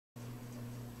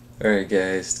Alright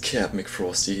guys, Captain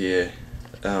McFrosty here.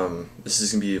 This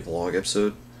is going to be a vlog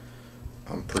episode.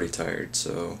 I'm pretty tired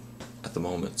at the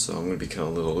moment, so I'm going to be kind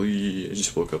of a little, I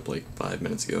just woke up like 5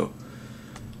 minutes ago.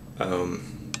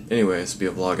 Anyway, this will be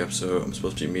a vlog episode. I'm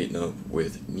supposed to be meeting up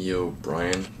with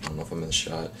NeoBrian. I don't know if I'm in the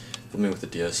shot. Filming with a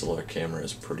DSLR camera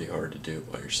is pretty hard to do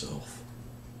by yourself.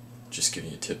 Just giving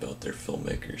you a tip out there,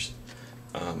 filmmakers.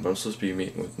 But I'm supposed to be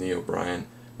meeting with NeoBrian.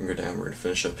 We're going to go down, we're going to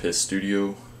finish up his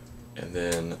studio, and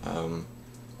then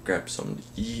grab something to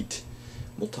eat.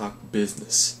 We'll talk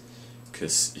business,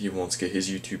 because he wants to get his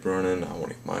YouTube running, I want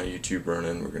to get my YouTube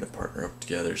running. We're going to partner up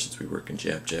together since we work in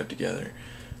Jab together.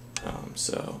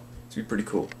 So it's going to be pretty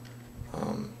cool.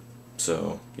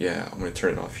 So yeah, I'm going to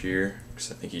turn it off here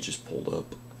because I think he just pulled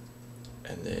up,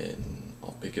 and then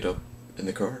I'll pick it up in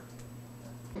the car.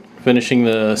 Finishing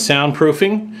the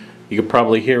soundproofing. You can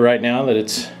probably hear right now that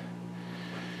it's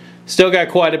still got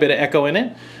quite a bit of echo in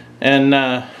it, and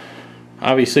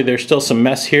obviously there's still some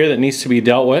mess here that needs to be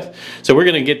dealt with. So we're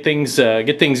going to get things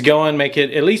going, make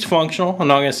it at least functional. I'm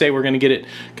not going to say we're going to get it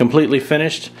completely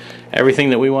finished, everything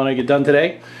that we want to get done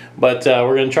today, but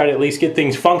we're going to try to at least get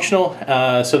things functional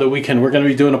so that we're going to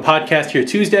be doing a podcast here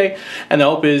Tuesday, and the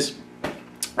hope is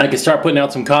I can start putting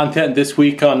out some content this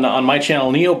week on my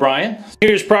channel, NeoBrian.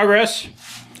 Here's progress.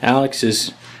 Alex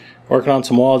is working on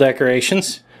some wall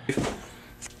decorations.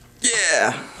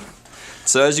 Yeah!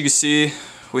 So as you can see,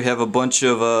 we have a bunch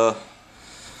of, I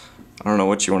don't know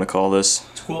what you want to call this.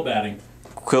 It's quilt batting.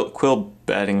 Quilt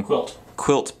batting.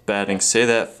 Quilt batting. Say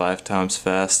that 5 times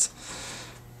fast.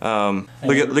 Look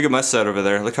at my set over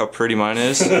there. Look how pretty mine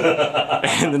is.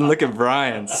 And then look at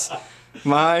Brian's.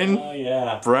 Mine. Oh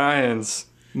yeah. Brian's.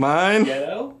 Mine.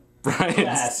 Ghetto. Brian's.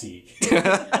 Classy.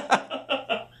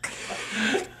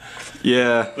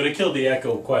 Yeah. But it killed the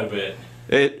echo quite a bit.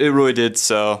 It really did.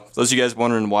 So those of you guys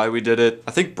wondering why we did it,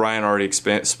 I think Brian already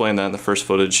explained that in the first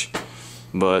footage,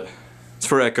 but it's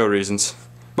for echo reasons.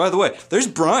 By the way, there's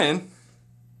Brian.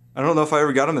 I don't know if I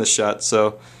ever got him in the shot,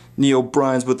 so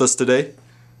NeoBrian's with us today.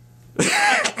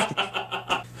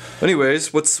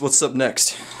 Anyways, what's up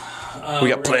next? We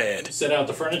got planned. Set out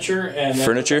the furniture and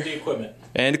then the equipment.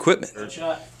 And equipment. Butt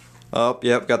shot. Oh,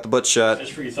 yep, got the butt shot.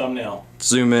 Just for your thumbnail.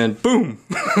 Zoom in, boom!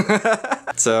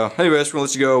 So, anyways, we're gonna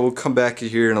let you go. We'll come back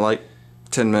here in like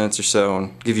 10 minutes or so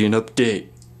and give you an update.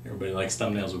 Everybody likes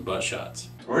thumbnails with butt shots.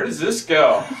 Where does this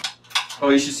go?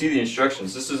 Oh, you should see the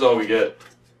instructions. This is all we get.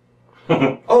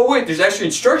 Oh wait, there's actually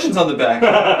instructions on the back.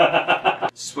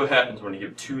 This is what happens when you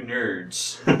give 2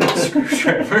 nerds a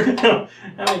screwdriver. How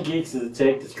many geeks does it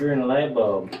take to screw in a light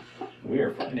bulb? We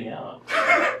are finding out.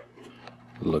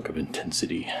 Look of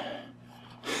intensity.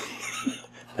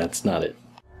 That's not it.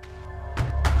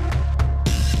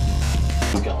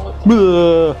 He's gonna look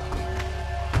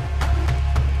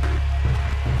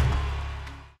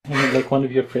like one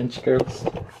of your French girls.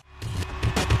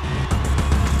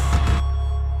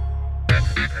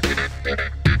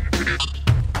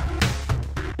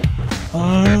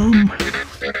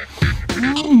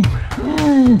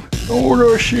 Oh,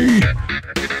 does she?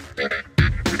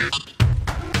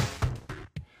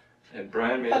 And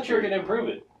Brian made I thought you were gonna improve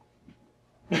it.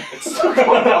 It's still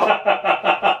going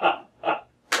out.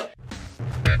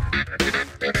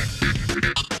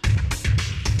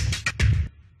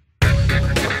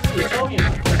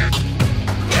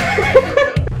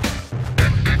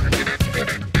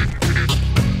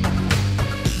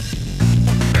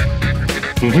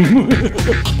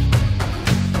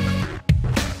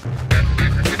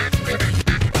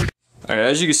 Alright,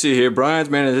 as you can see here, Brian's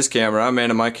manning his camera, I'm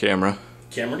manning my camera.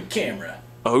 Camera to camera.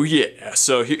 Oh yeah,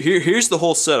 so here's the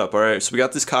whole setup, alright? So we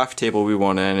got this coffee table we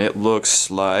want in, it looks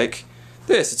like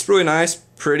this. It's really nice,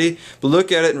 pretty, but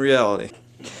look at it in reality.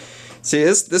 See,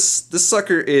 this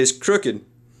sucker is crooked,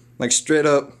 like straight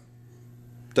up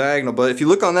diagonal, but if you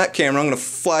look on that camera, I'm going to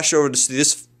flash over to see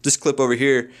this clip over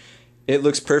here. It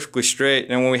looks perfectly straight,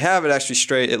 and when we have it actually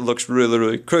straight, it looks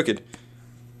really crooked.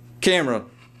 Camera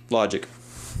logic.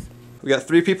 We got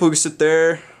 3 people who can sit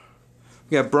there.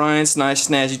 We got Brian's nice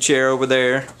snazzy chair over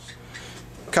there.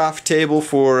 Coffee table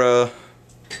for, I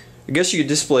guess you could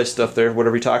display stuff there,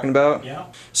 whatever you're talking about. Yeah.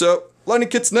 So, lighting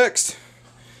kit's next.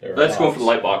 That's going for the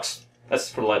light box. That's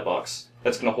for the light box.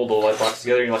 That's going to hold the light box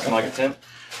together. You like a tent?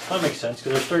 That makes sense,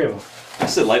 because there's 3 of them. I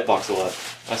said light box a lot.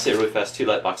 I say it really fast too,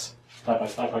 light box. Light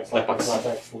box, light box, light box, light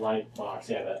box, light box,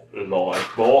 yeah, that. Light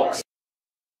box.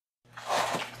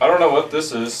 I don't know what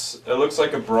this is. It looks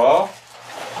like a bra.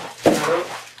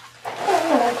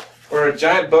 Or a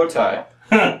giant bow tie.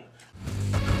 I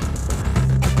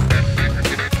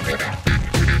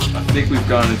think we've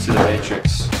gone into the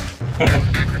Matrix.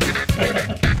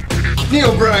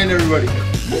 NeoBrian, everybody!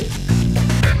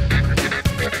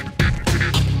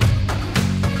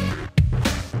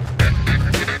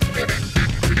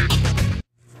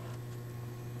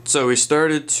 So we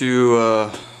started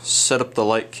to set up the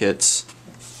light kits,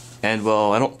 and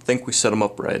well, I don't think we set them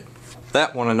up right.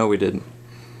 That one I know we didn't,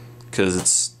 because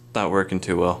it's not working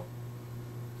too well.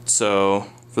 So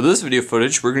for this video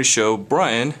footage, we're going to show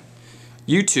Brian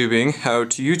YouTubing how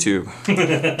to YouTube.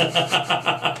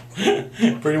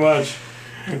 Pretty much.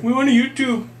 We want to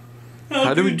YouTube.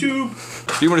 How to YouTube.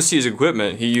 If you want to see his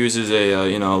equipment, he uses a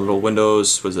you know, little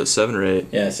Windows, was it 7 or 8?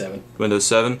 Yeah, 7. Windows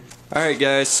 7. All right,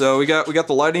 guys. So we got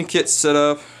the lighting kit set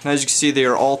up, and as you can see, they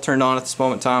are all turned on at this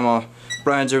moment in time.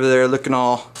 Brian's over there looking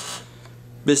all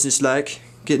business-like,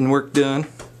 getting work done.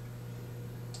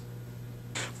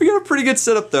 We got a pretty good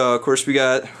setup, though. Of course, we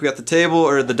got the table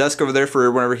or the desk over there for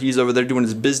whenever he's over there doing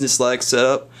his business-like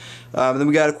setup. And then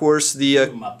we got, of course, the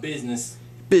my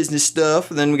business stuff,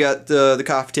 and then we got the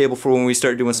coffee table for when we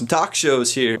start doing some talk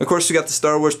shows here. Of course, we got the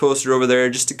Star Wars poster over there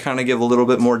just to kind of give a little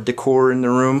bit more decor in the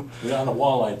room. We don't have the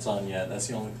wall lights on yet. That's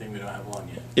the only thing we don't have on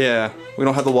yet. Yeah, we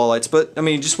don't have the wall lights, but I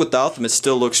mean, just without them, it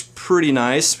still looks pretty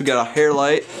nice. We got a hair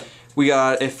light, we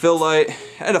got a fill light,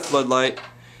 and a floodlight.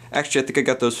 Actually, I think I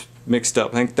got those mixed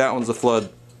up. I think that one's the flood,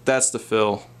 that's the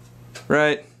fill,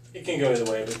 right? It can go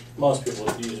either way, but most people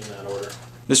use them in that order.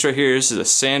 This right here, this is a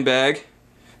sandbag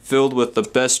filled with the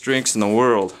best drinks in the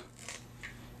world.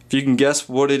 If you can guess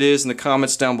what it is in the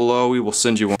comments down below, we will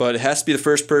send you one. But it has to be the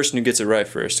first person who gets it right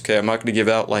first, okay? I'm not going to give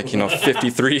out, like, you know,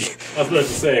 53. I was about to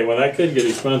say, well, that could get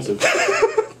expensive.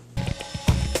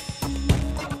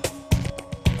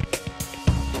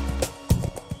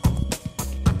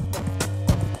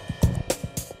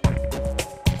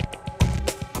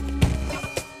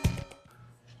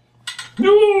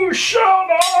 You shall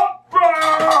not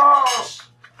pass!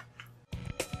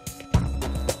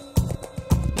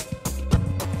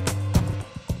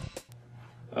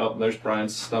 Oh, there's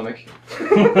Brian's stomach. We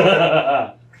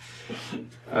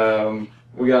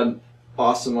got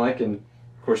awesome mic, and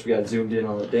of course we got zoomed in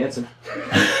on the dancing.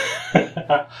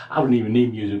 I wouldn't even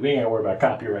need music. We ain't gotta worry about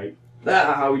copyright.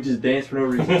 We just dance for no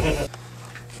reason.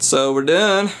 So we're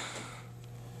done.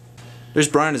 There's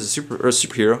Brian as a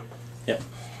superhero. Yep.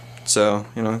 So,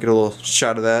 you know, get a little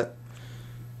shot of that.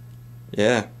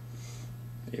 Yeah.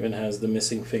 Even has the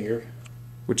missing finger.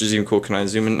 Which is even cool. Can I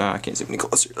zoom in? Nah, I can't zoom any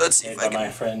closer. Let's see if I By can. my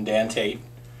friend Dan Tate,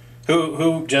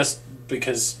 who just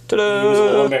because Ta-da! he was a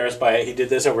little embarrassed by it, he did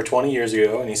this over 20 years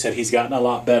ago, and he said he's gotten a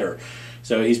lot better.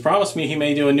 So he's promised me he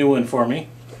may do a new one for me.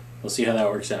 We'll see how that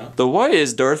works out. Though why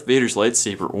is Darth Vader's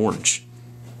lightsaber orange?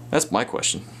 That's my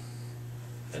question.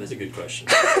 That is a good question.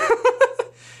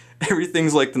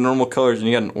 Everything's like the normal colors, and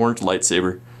you got an orange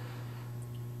lightsaber.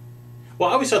 Well,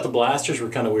 I always thought the blasters were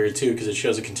kind of weird too, because it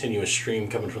shows a continuous stream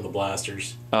coming from the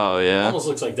blasters. Oh yeah. Almost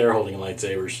looks like they're holding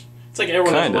lightsabers. It's like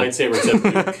everyone has a lightsaber except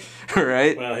Luke.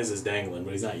 Right? Well, his is dangling,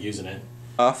 but he's not using it.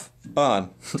 Off, on,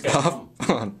 off,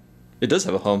 on. It does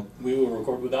have a hum. We will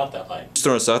record without that light. Just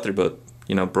throwing us out there, but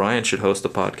you know, Brian should host the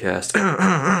podcast.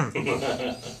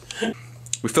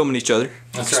 We're filming each other.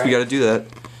 That's right. We got to do that.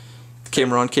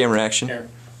 Camera on, camera action. Here,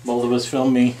 both of us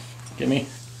film me. Get me?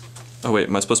 Oh wait,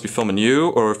 am I supposed to be filming you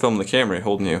or filming the camera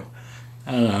holding you?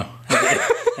 I don't know.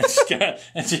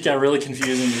 It just got really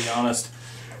confusing, to be honest.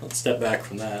 Let's step back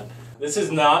from that. This is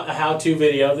not a how-to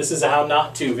video. This is a how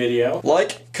not to video.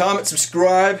 Like, comment,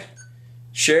 subscribe,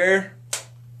 share.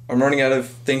 I'm running out of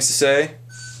things to say.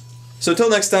 So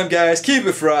until next time, guys, keep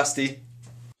it frosty.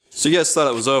 So you guys thought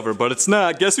it was over, but it's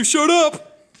not. Guess who showed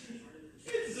up?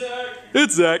 It's Zach.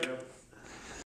 It's Zach.